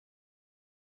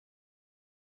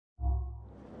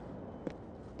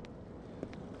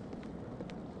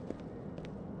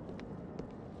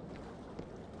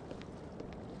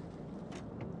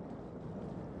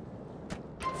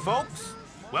folks.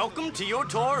 Welcome to your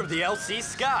tour of the LC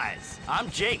skies. I'm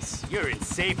Jace. You're in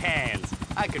safe hands.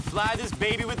 I could fly this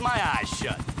baby with my eyes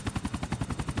shut.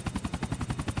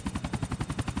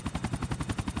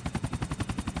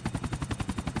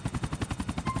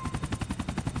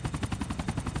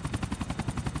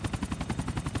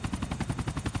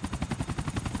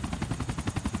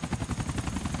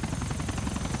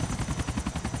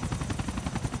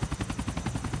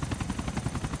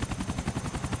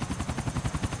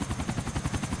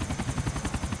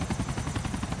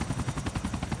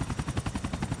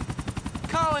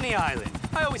 Colony Island.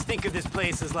 I always think of this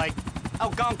place as like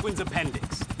Algonquin's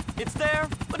appendix. It's there,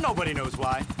 but nobody knows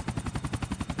why.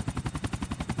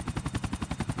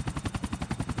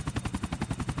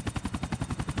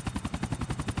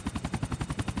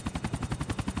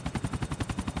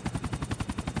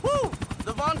 Woo!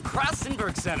 The Von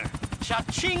Krassenberg Center.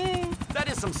 Cha-ching! That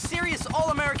is some serious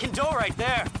all-American dough right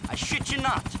there. I shit you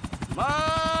not.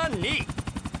 Money!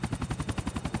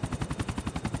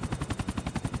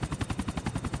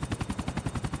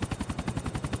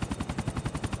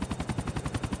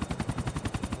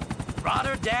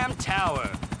 Rotterdam Tower.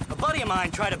 A buddy of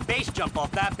mine tried a base jump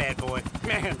off that bad boy.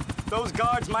 Man, those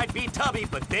guards might be tubby,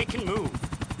 but they can move.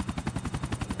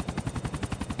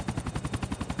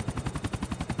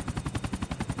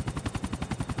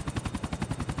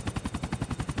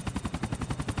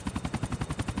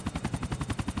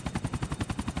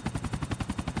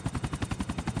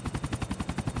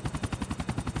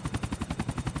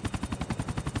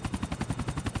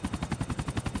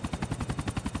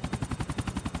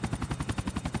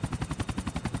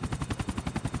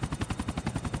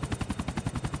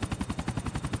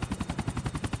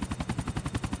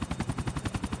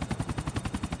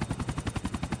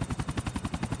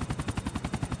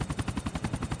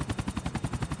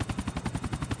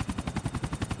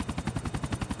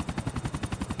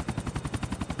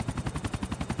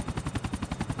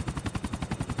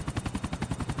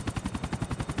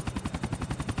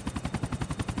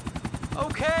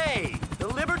 Okay, the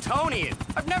Libertonian.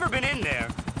 I've never been in there,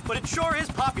 but it sure is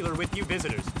popular with you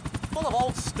visitors. Full of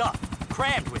old stuff,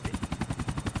 crammed with it.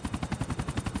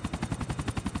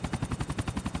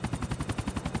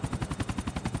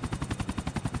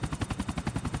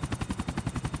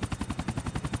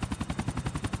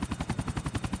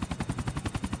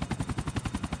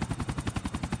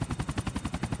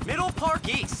 Middle Park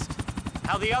East.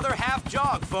 How the other half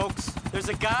jog, folks. There's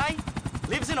a guy,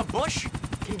 lives in a bush,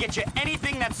 can get you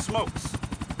anything that smokes.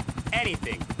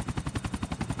 Anything.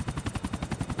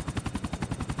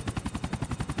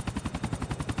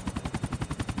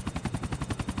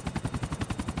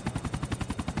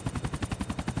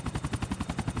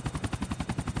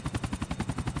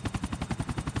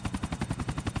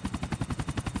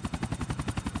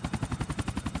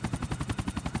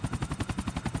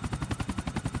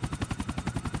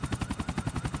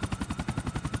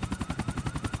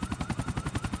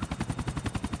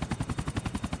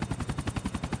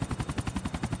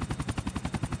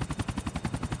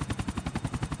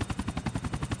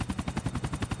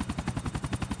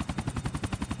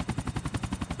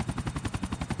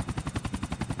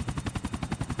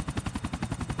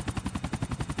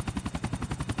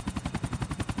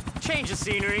 Change of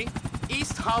scenery.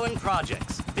 East Holland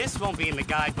Projects. This won't be in the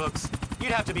guidebooks.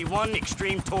 You'd have to be one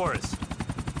extreme tourist.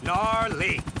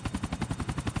 Gnarly.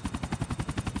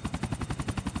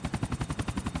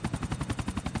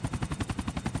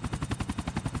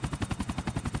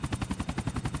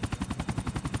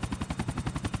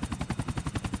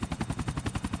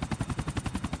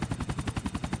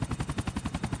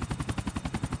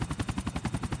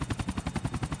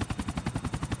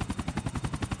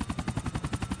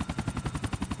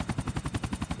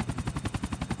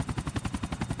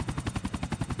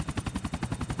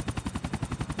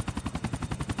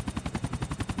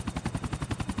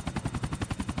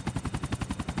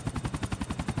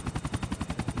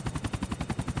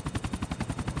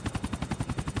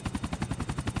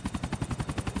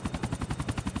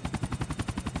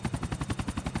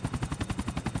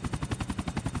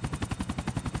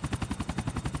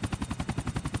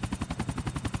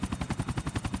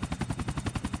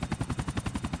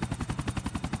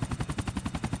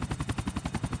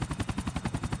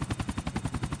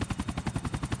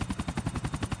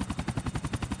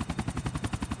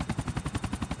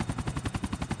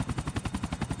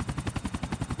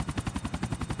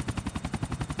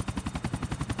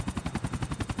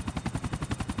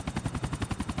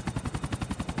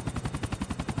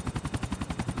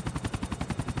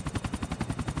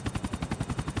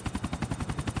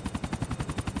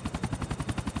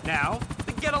 Now,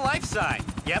 the Get a Life sign.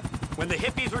 Yep, When the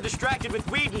hippies were distracted with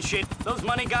weed and shit, those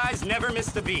money guys never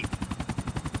missed a beat.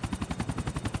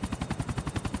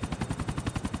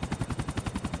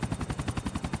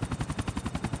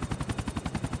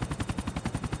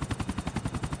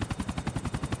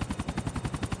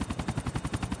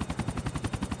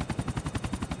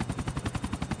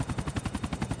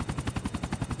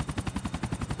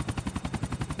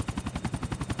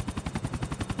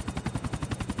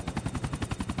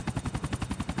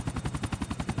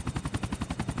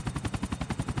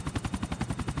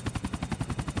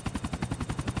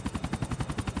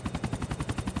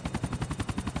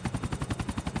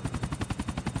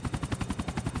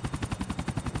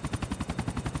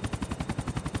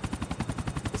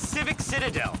 Civic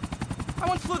Citadel. I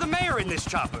once flew the mayor in this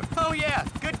chopper. Oh yeah,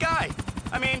 good guy.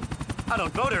 I mean, I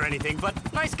don't vote or anything, but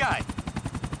nice guy.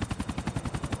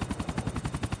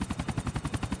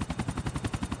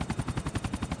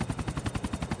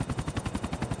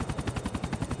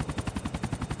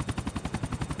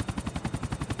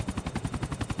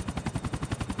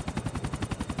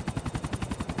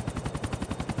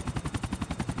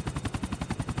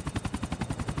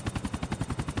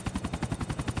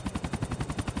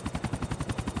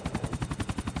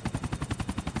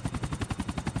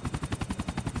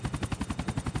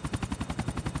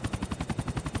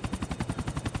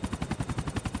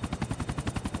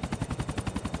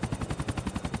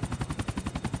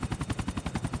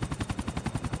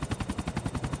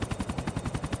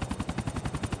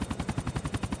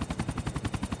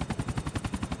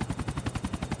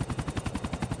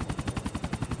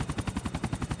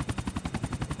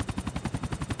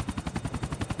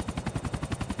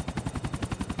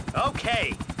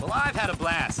 Okay, well I've had a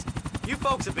blast. You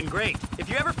folks have been great. If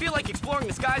you ever feel like exploring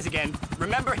the skies again,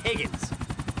 remember Higgins.